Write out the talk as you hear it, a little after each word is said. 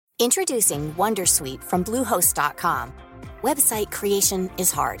Introducing Wondersuite from Bluehost.com. Website creation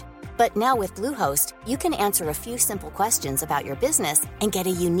is hard, but now with Bluehost, you can answer a few simple questions about your business and get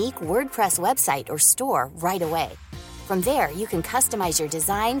a unique WordPress website or store right away. From there, you can customize your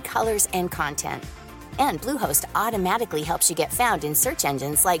design, colors, and content. And Bluehost automatically helps you get found in search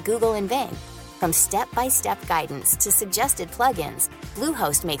engines like Google and Bing. From step-by-step guidance to suggested plugins,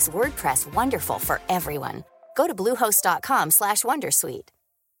 Bluehost makes WordPress wonderful for everyone. Go to bluehost.com/wondersuite.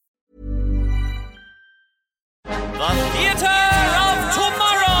 The Theater of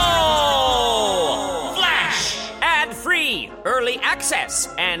Tomorrow! Flash! Ad-free, early access,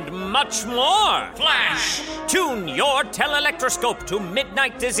 and much more. Flash! Tune your telelectroscope to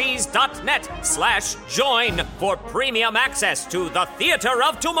midnightdisease.net/join for premium access to The Theater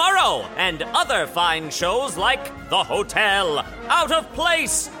of Tomorrow and other fine shows like The Hotel, Out of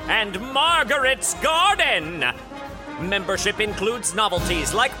Place, and Margaret's Garden. Membership includes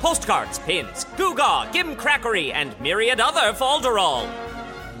novelties like postcards, pins, Goo-Gaw, Gimcrackery, and myriad other folderol.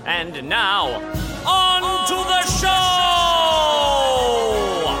 And now, on to the show!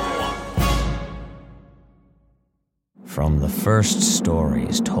 From the first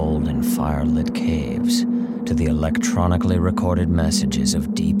stories told in firelit caves to the electronically recorded messages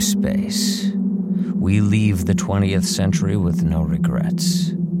of deep space, we leave the 20th century with no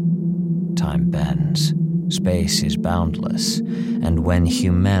regrets. Time bends. Space is boundless, and when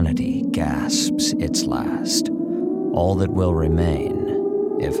humanity gasps its last, all that will remain,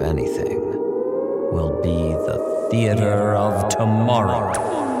 if anything, will be the Theater of Tomorrow.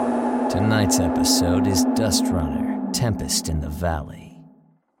 Tonight's episode is Dust Runner, Tempest in the Valley.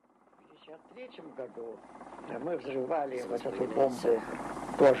 Мы взрывали вот эту бомбу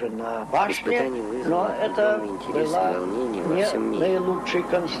тоже на башне, но это была не наилучшей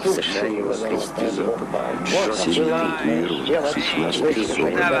конструкцией. Вот было сделать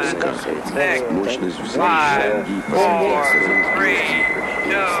мощность взрыва. 5, 4, 3,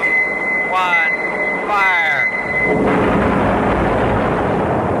 2, 1, fire!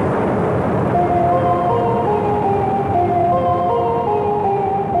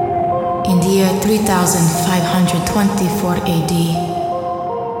 In the year 3524 AD,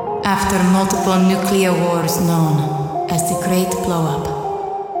 after multiple nuclear wars known as the Great Blow-Up,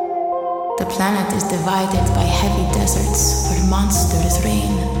 the planet is divided by heavy deserts where monsters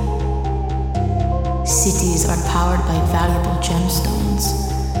reign. Cities are powered by valuable gemstones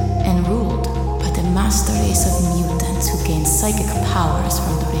and ruled by the master race of mutants who gain psychic powers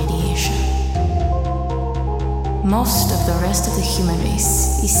from the radiation. Most of the rest of the human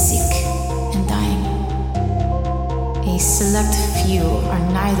race is sick and dying. A select few are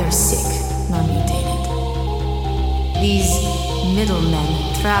neither sick nor mutated. These middlemen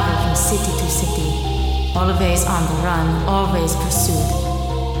travel from city to city, always on the run, always pursued,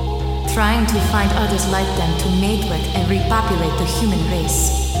 trying to find others like them to mate with and repopulate the human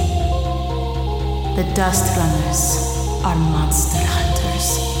race. The Dust Runners are monster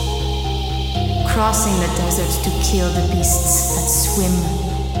hunters, crossing the deserts to kill the beasts that swim,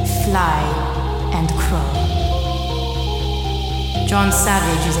 fly, and crawl. John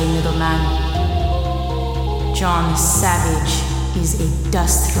Savage is a middleman. John Savage is a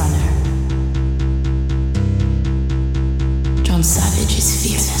Dust Runner. John Savage is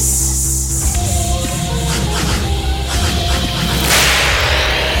fearless.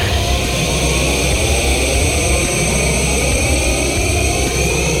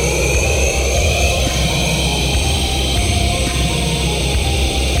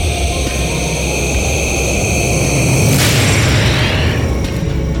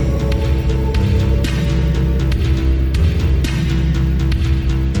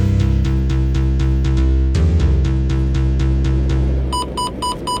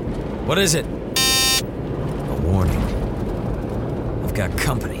 What is it? A warning. I've got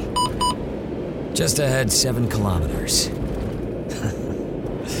company. Just ahead 7 kilometers.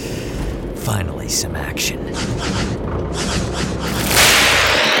 Finally, some action.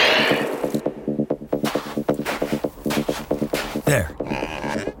 There.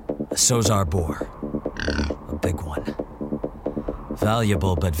 A Sozar boar. A big one.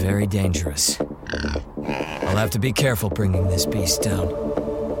 Valuable but very dangerous. I'll have to be careful bringing this beast down.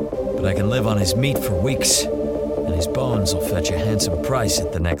 But I can live on his meat for weeks, and his bones will fetch a handsome price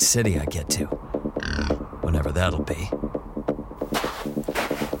at the next city I get to. Whenever that'll be.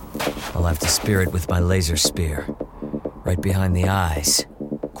 I'll have to spear it with my laser spear. Right behind the eyes.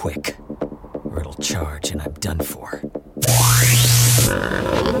 Quick. Or it'll charge and I'm done for.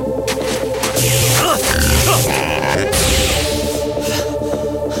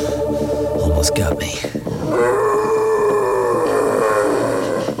 Almost got me.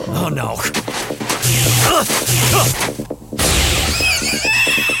 no.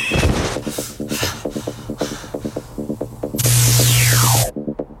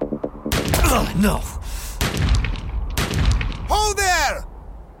 No. Ho there!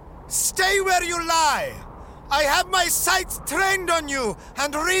 Stay where you lie! I have my sights trained on you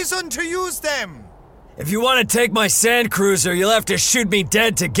and reason to use them! If you want to take my sand cruiser, you'll have to shoot me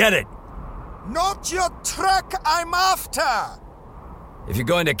dead to get it. Not your truck I'm after! If you're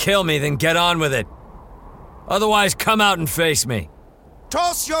going to kill me, then get on with it. Otherwise, come out and face me.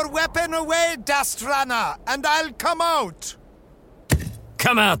 Toss your weapon away, Dust Runner, and I'll come out!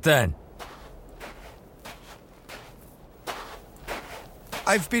 Come out then.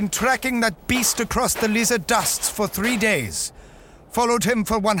 I've been tracking that beast across the lizard dusts for 3 days. Followed him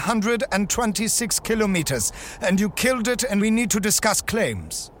for 126 kilometers, and you killed it, and we need to discuss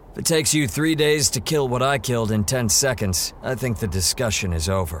claims. If it takes you 3 days to kill what I killed in 10 seconds, I think the discussion is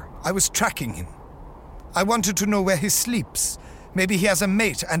over. I was tracking him. I wanted to know where he sleeps. Maybe he has a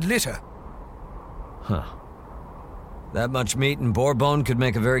mate and litter. Huh. That much meat and boar bone could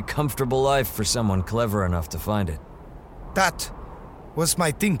make a very comfortable life for someone clever enough to find it. That was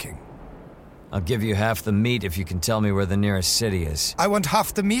my thinking. I'll give you half the meat if you can tell me where the nearest city is. I want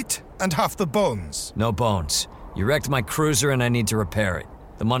half the meat and half the bones. No bones. You wrecked my cruiser and I need to repair it.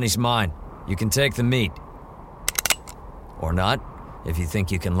 The money's mine. You can take the meat. Or not, if you think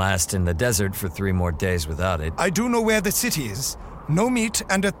you can last in the desert for 3 more days without it. I do know where the city is. No meat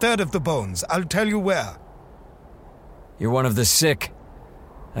and 1/3 of the bones. I'll tell you where. You're one of the sick.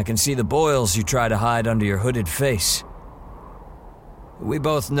 I can see the boils you try to hide under your hooded face. We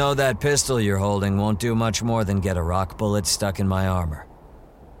both know that pistol you're holding won't do much more than get a rock bullet stuck in my armor.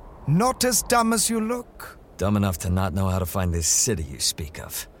 Not as dumb as you look. Dumb enough to not know how to find this city you speak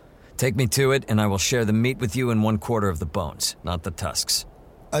of. Take me to it, and I will share the meat with you in 1/4 of the bones, not the tusks.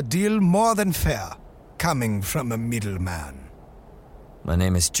 A deal more than fair, coming from a middleman. My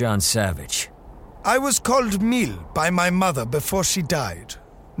name is John Savage. I was called Mill by my mother before she died.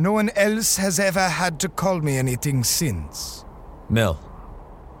 No one else has ever had to call me anything since. Mill,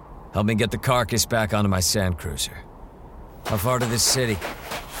 help me get the carcass back onto my sand cruiser. How far to this city?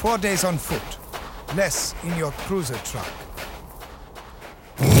 4 days on foot. Less in your cruiser truck.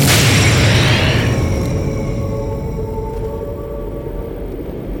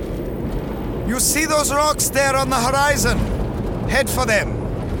 You see those rocks there on the horizon? Head for them.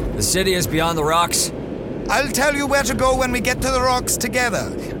 The city is beyond the rocks? I'll tell you where to go when we get to the rocks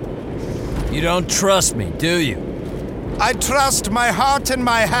together. You don't trust me, do you? I trust my heart and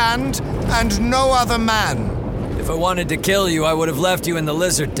my hand, and no other man. If I wanted to kill you, I would have left you in the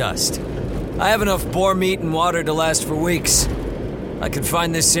lizard dust. I have enough boar meat and water to last for weeks. I could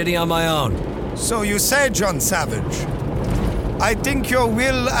find this city on my own. So you say, John Savage. I think your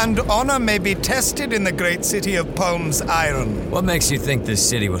will and honor may be tested in the great city of Palm's Iron. What makes you think this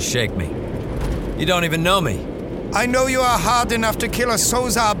city will shake me? You don't even know me. I know you are hard enough to kill a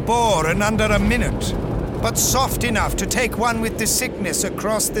Sozar boar in under a minute, but soft enough to take one with the sickness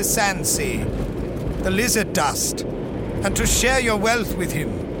across the sand sea, the lizard dust, and to share your wealth with him.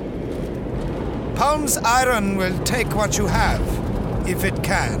 Palm's Iron will take what you have, if it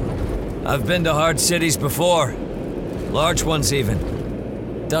can. I've been to hard cities before. Large ones even.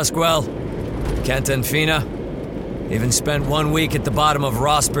 Duskwell, Kent and Fina. Even spent 1 week at the bottom of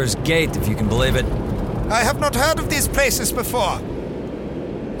Rosper's Gate, if you can believe it. I have not heard of these places before.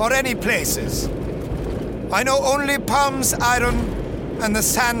 Or any places. I know only Palm's Iron and the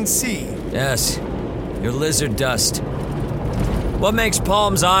Sand Sea. Yes, your lizard dust. What makes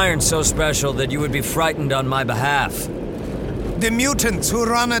Palm's Iron so special that you would be frightened on my behalf? The mutants who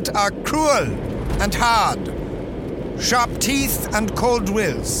run it are cruel and hard. Sharp teeth and cold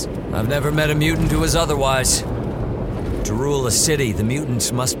wills. I've never met a mutant who was otherwise. To rule a city, the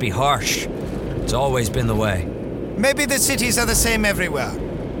mutants must be harsh. It's always been the way. Maybe the cities are the same everywhere.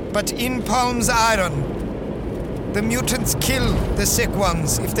 But in Palm's Iron, the mutants kill the sick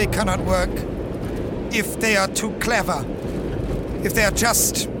ones if they cannot work. If they are too clever. If they are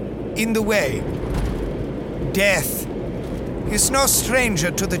just in the way. Death is no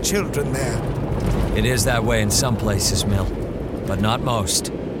stranger to the children there. It is that way in some places, Mill, but not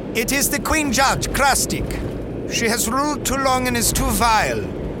most. It is the Queen Judge, Krastik. She has ruled too long and is too vile.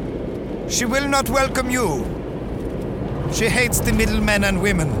 She will not welcome you. She hates the middlemen and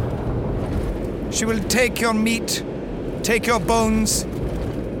women. She will take your meat, take your bones,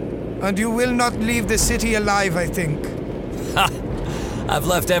 and you will not leave the city alive, I think. Ha! I've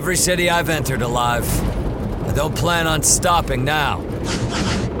left every city I've entered alive. I don't plan on stopping now.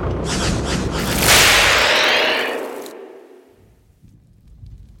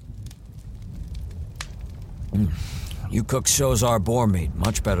 You cook Sozar boar meat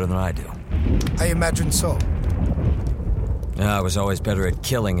much better than I do. I imagine so. Yeah, I was always better at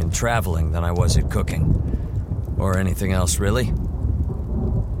killing and traveling than I was at cooking. Or anything else, really.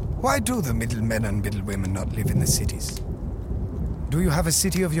 Why do the middlemen and middlewomen not live in the cities? Do you have a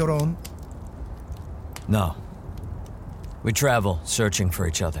city of your own? No. We travel, searching for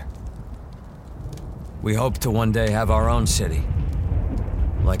each other. We hope to one day have our own city.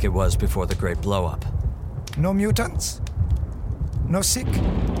 Like it was before the Great Blow-Up. No mutants? No sick?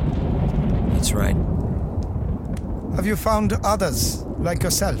 That's right. Have you found others, like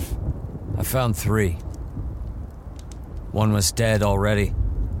yourself? I found 3. One was dead already.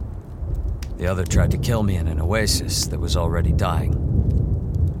 The other tried to kill me in an oasis that was already dying.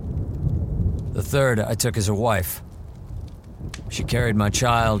 The third I took as a wife. She carried my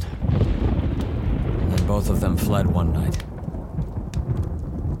child, and then both of them fled one night.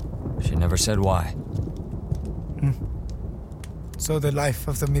 She never said why. So the life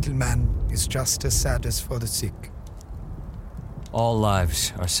of the middleman is just as sad as for the sick. All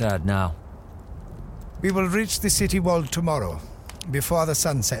lives are sad now. We will reach the city wall tomorrow, before the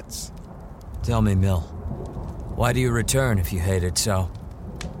sun sets. Tell me, Mill, why do you return if you hate it so?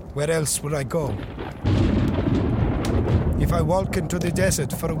 Where else would I go? If I walk into the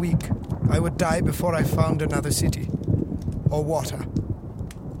desert for a week, I would die before I found another city. Or water.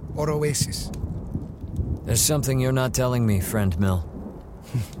 Or oasis. There's something you're not telling me, friend Mill.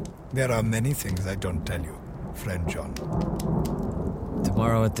 There are many things I don't tell you, friend John.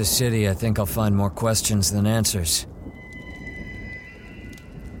 Tomorrow at the city, I think I'll find more questions than answers.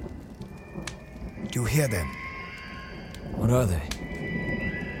 Do you hear them? What are they?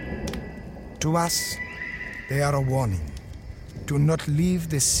 To us, they are a warning. Do not leave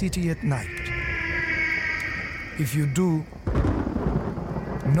the city at night. If you do,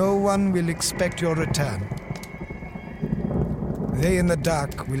 no one will expect your return. They in the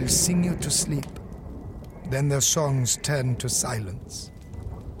dark will sing you to sleep. Then their songs turn to silence.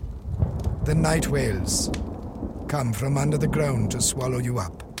 The night whales come from under the ground to swallow you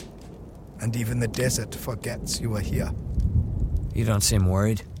up. And even the desert forgets you are here. You don't seem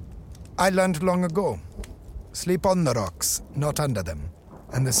worried. I learned long ago. Sleep on the rocks, not under them.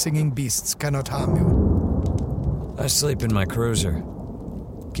 And the singing beasts cannot harm you. I sleep in my cruiser.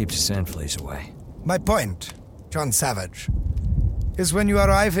 Keeps sand fleas away. My point, John Savage, is when you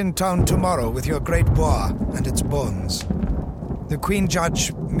arrive in town tomorrow with your great boar and its bones, the Queen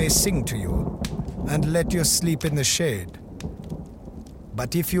Judge may sing to you and let you sleep in the shade.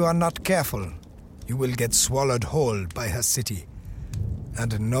 But if you are not careful, you will get swallowed whole by her city,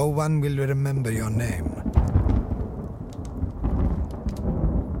 and no one will remember your name.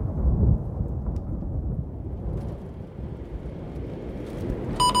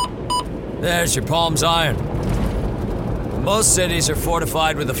 There's your Palm's Iron. Most cities are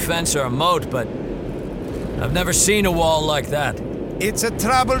fortified with a fence or a moat, but I've never seen a wall like that. It's a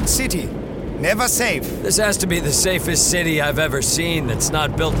troubled city. Never safe. This has to be the safest city I've ever seen that's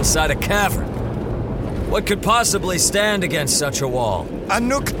not built inside a cavern. What could possibly stand against such a wall?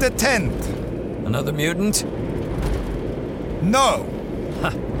 Anuk the 10th. Another mutant? No.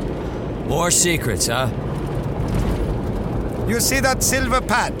 More secrets, huh? You see that silver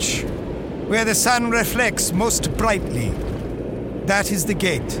patch? Where the sun reflects most brightly. That is the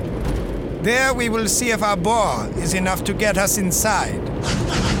gate. There we will see if our boar is enough to get us inside.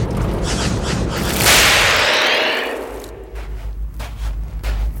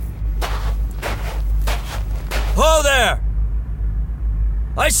 Ho there!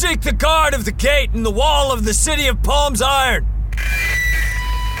 I seek the guard of the gate and the wall of the city of Palm's Iron.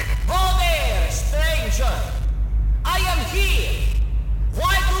 Ho there, stranger! I am here!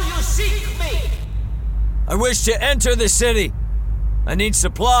 Why do you seek me? I wish to enter the city. I need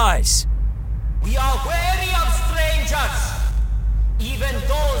supplies. We are wary of strangers, even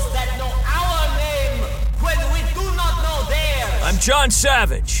those that know our name when we do not know theirs. I'm John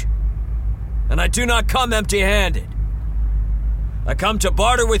Savage, and I do not come empty-handed. I come to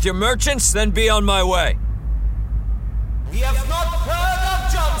barter with your merchants, then be on my way. We have not heard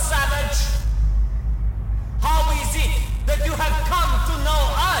of John Savage. How is it that you have come to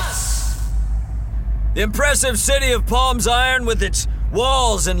know us? The impressive city of Palm's Iron, with its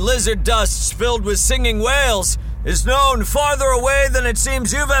walls and lizard dusts filled with singing whales, is known farther away than it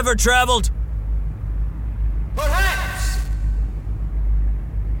seems you've ever traveled. Perhaps.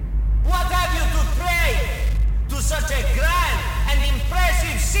 What have you to trade to such a grand and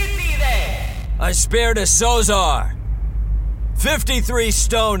impressive city then? I spared a Sozar. 53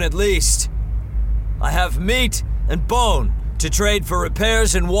 stone at least. I have meat and bone to trade for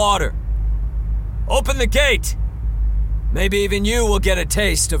repairs and water. Open the gate! Maybe even you will get a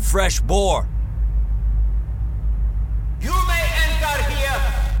taste of fresh boar. You may enter here.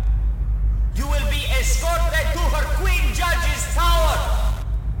 You will be escorted to her Queen Judge's tower.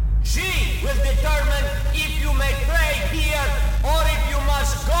 She will determine if you may trade here or if you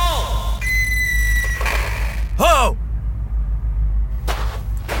must go. Ho!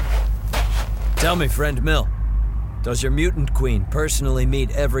 Tell me, friend Mill, does your mutant queen personally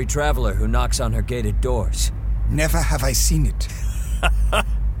meet every traveler who knocks on her gated doors? Never have I seen it.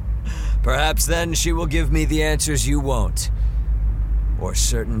 Perhaps then she will give me the answers you won't. Or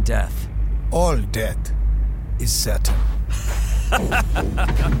certain death. All death is certain.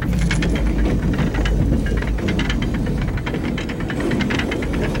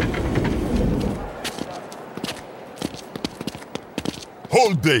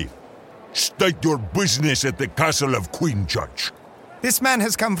 Hold there! State your business at the castle of Queen Judge. This man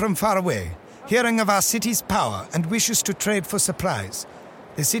has come from far away, hearing of our city's power and wishes to trade for supplies.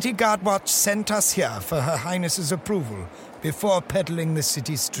 The City Guard Watch sent us here for Her Highness's approval before peddling the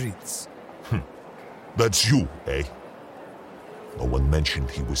city streets. That's you, eh? No one mentioned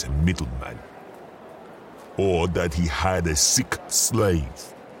he was a middleman. Or that he had a sick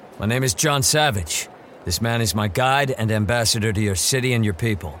slave. My name is John Savage. This man is my guide and ambassador to your city and your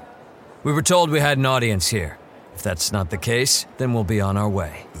people. We were told we had an audience here. If that's not the case, then we'll be on our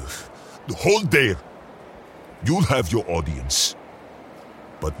way. Hold there! You'll have your audience,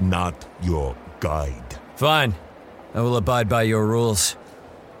 but not your guide. Fine. I will abide by your rules.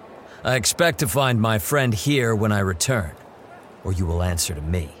 I expect to find my friend here when I return, or you will answer to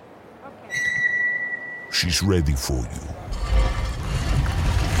me. She's ready for you.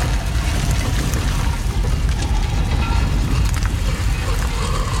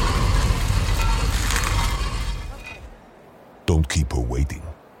 Don't keep her waiting.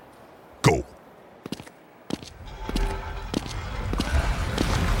 Go.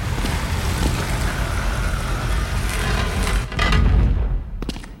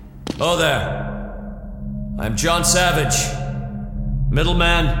 Oh there. I'm John Savage.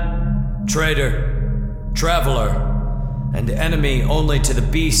 Middleman, trader, traveler, and enemy only to the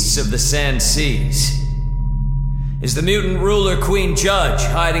beasts of the sand seas. Is the mutant ruler Queen Judge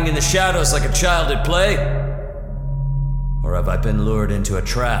hiding in the shadows like a child at play? Or have I been lured into a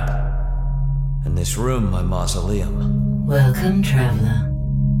trap? And this room my mausoleum? Welcome, traveler.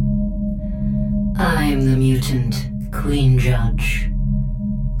 I'm the mutant Queen Judge,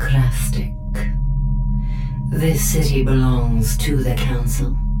 Krastik. This city belongs to the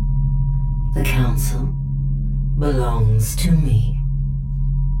Council. The Council belongs to me.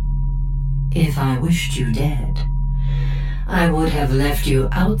 If I wished you dead, I would have left you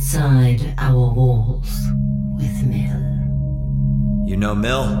outside our walls with Mill. You know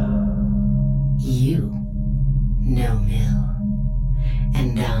Mill? You know Mill.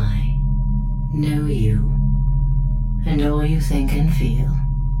 And I know you. And all you think and feel.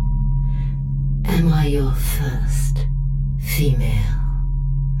 Am I your first female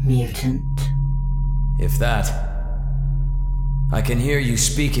mutant? If that, I can hear you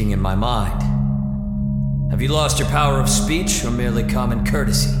speaking in my mind. Have you lost your power of speech or merely common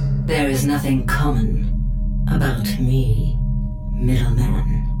courtesy? There is nothing common about me,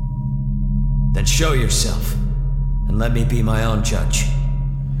 middleman. Then show yourself, and let me be my own judge.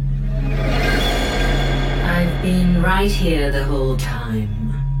 I've been right here the whole time.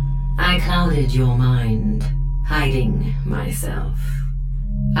 I clouded your mind, hiding myself.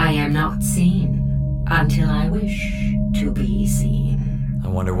 I am not seen until I wish to be seen. I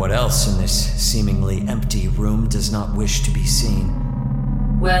wonder what else in this seemingly empty room does not wish to be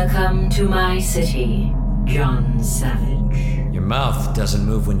seen. Welcome to my city, John Savage. Your mouth doesn't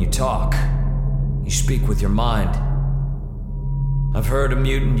move when you talk. You speak with your mind. I've heard a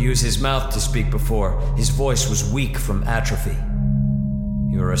mutant use his mouth to speak before. His voice was weak from atrophy.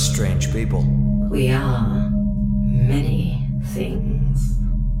 You're a strange people. We are many things.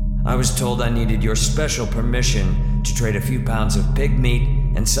 I was told I needed your special permission to trade a few pounds of pig meat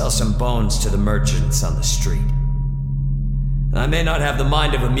and sell some bones to the merchants on the street. And I may not have the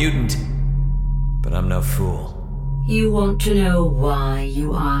mind of a mutant, but I'm no fool. You want to know why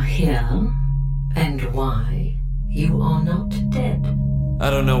you are here, and why you are not dead? I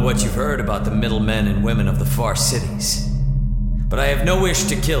don't know what you've heard about the middlemen and women of the far cities, but I have no wish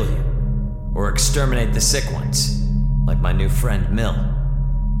to kill you, or exterminate the sick ones, like my new friend Mill.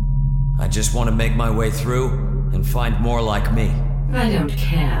 I just want to make my way through and find more like me. I don't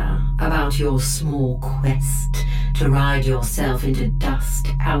care about your small quest to ride yourself into dust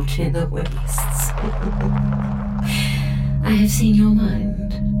out in the wastes. I have seen your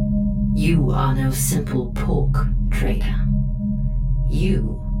mind. You are no simple pork trader.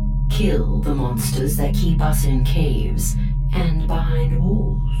 You kill the monsters that keep us in caves and behind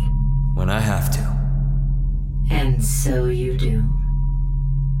walls. When I have to. And so you do.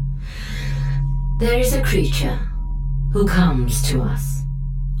 There is a creature who comes to us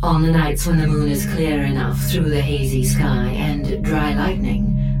on the nights when the moon is clear enough through the hazy sky and dry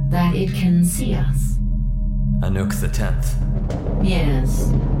lightning that it can see us. Anuk the 10th.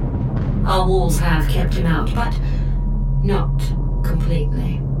 Yes. Our walls have kept him out, but not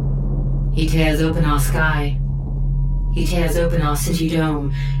completely. He tears open our sky. He tears open our city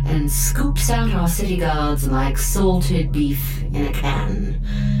dome and scoops out our city guards like salted beef in a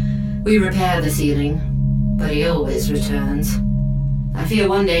can. We repair the ceiling, but he always returns. I fear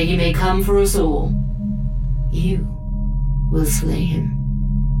one day he may come for us all. You will slay him.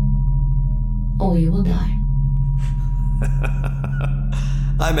 Or you will die.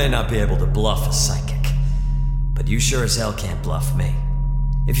 I may not be able to bluff a psychic, but you sure as hell can't bluff me.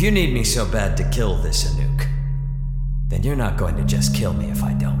 If you need me so bad to kill this Anuk, then you're not going to just kill me if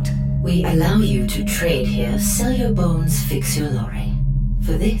I don't. We allow you to trade here, sell your bones, fix your lorry.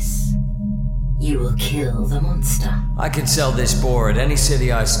 For this, you will kill the monster. I can sell this boar at any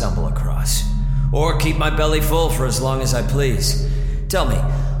city I stumble across, or keep my belly full for as long as I please. Tell me,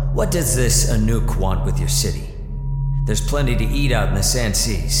 what does this Anuk want with your city? There's plenty to eat out in the Sand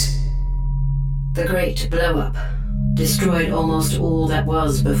Seas. The great blow-up destroyed almost all that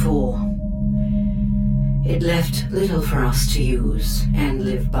was before. It left little for us to use and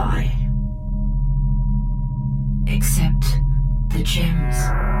live by. Except the gems.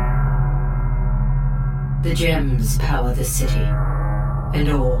 The gems power the city, and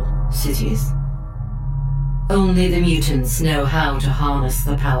all cities. Only the mutants know how to harness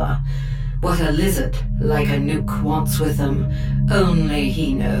the power. What a lizard like Anuk wants with them, only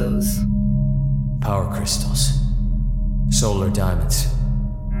he knows. Power crystals. Solar diamonds.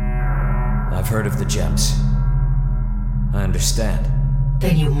 I've heard of the gems. I understand.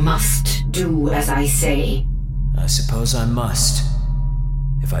 Then you must do as I say. I suppose I must.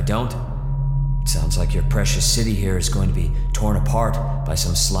 If I don't, it sounds like your precious city here is going to be torn apart by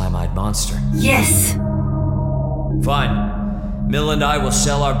some slime-eyed monster. Yes! Fine. Mill and I will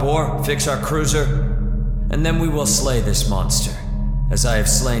sell our boar, fix our cruiser, and then we will slay this monster, as I have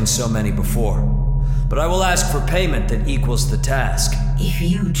slain so many before. But I will ask for payment that equals the task. If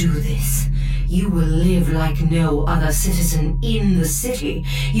you do this, you will live like no other citizen in the city.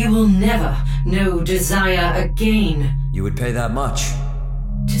 You will never know desire again. You would pay that much?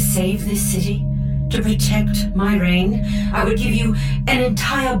 To save this city? To protect my reign? I would give you an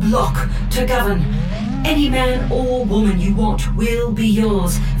entire block to govern. Any man or woman you want will be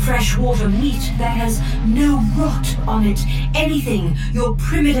yours. Freshwater meat that has no rot on it. Anything your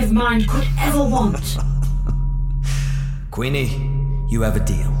primitive mind could ever want. Queenie, you have a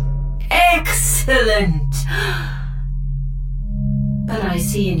deal. Excellent! But I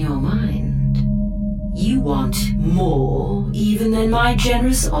see in your mind, you want more even than my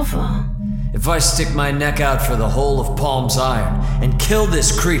generous offer. If I stick my neck out for the whole of Palm's Iron and kill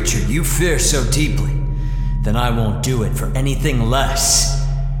this creature you fear so deeply, then I won't do it for anything less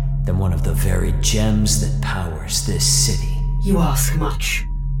than one of the very gems that powers this city. You ask much.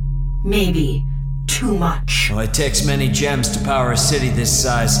 Maybe too much. Well, it takes many gems to power a city this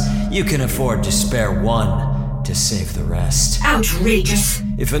size. You can afford to spare one to save the rest. Outrageous!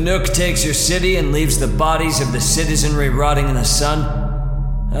 If Anuk takes your city and leaves the bodies of the citizenry rotting in the sun,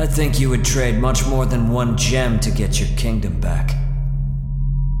 I think you would trade much more than one gem to get your kingdom back.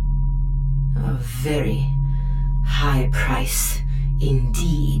 A very high price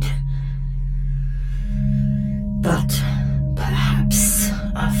indeed. But perhaps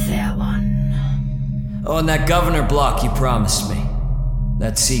a fair one. Oh, and that governor block you promised me.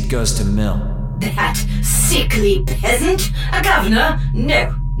 That seat goes to Mill. That sickly peasant? A governor?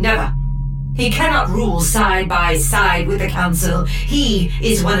 No, never. He cannot rule side by side with the council. He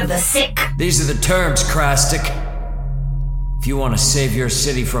is one of the sick. These are the terms, Krastik. If you want to save your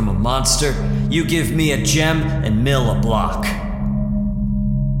city from a monster, you give me a gem and Mill a block.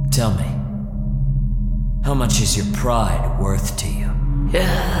 Tell me, how much is your pride worth to you?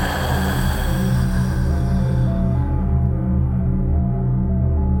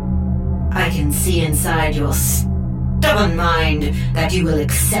 I can see inside your stubborn mind that you will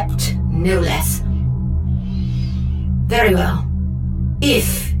accept no less. Very well.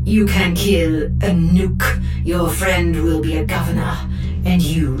 If you can kill Anuk, your friend will be a governor, and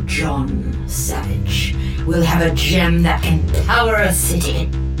you, John Savage, will have a gem that can power a city.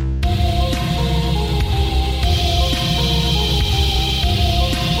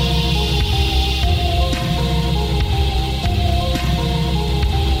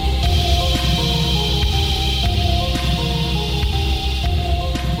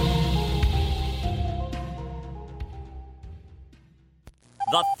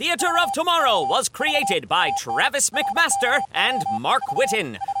 The Theater of Tomorrow was created by Travis McMaster and Mark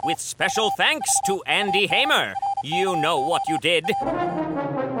Whitten, with special thanks to Andy Hamer. You know what you did.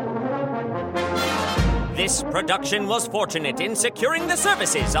 This production was fortunate in securing the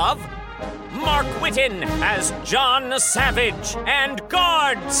services of Mark Whitten as John Savage and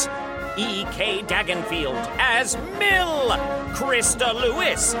guards, E.K. Dagenfield as Mill, Krista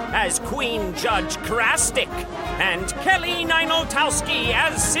Lewis as Queen Judge Krastik, and Kelly Ninotowski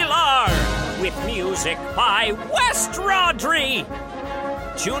as Silar, with music by West Rodri.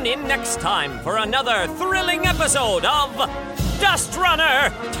 Tune in next time for another thrilling episode of Dust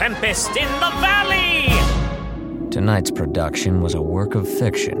Runner, Tempest in the Valley! Tonight's production was a work of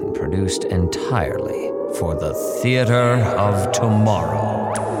fiction produced entirely for the Theater of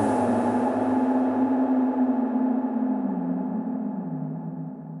Tomorrow.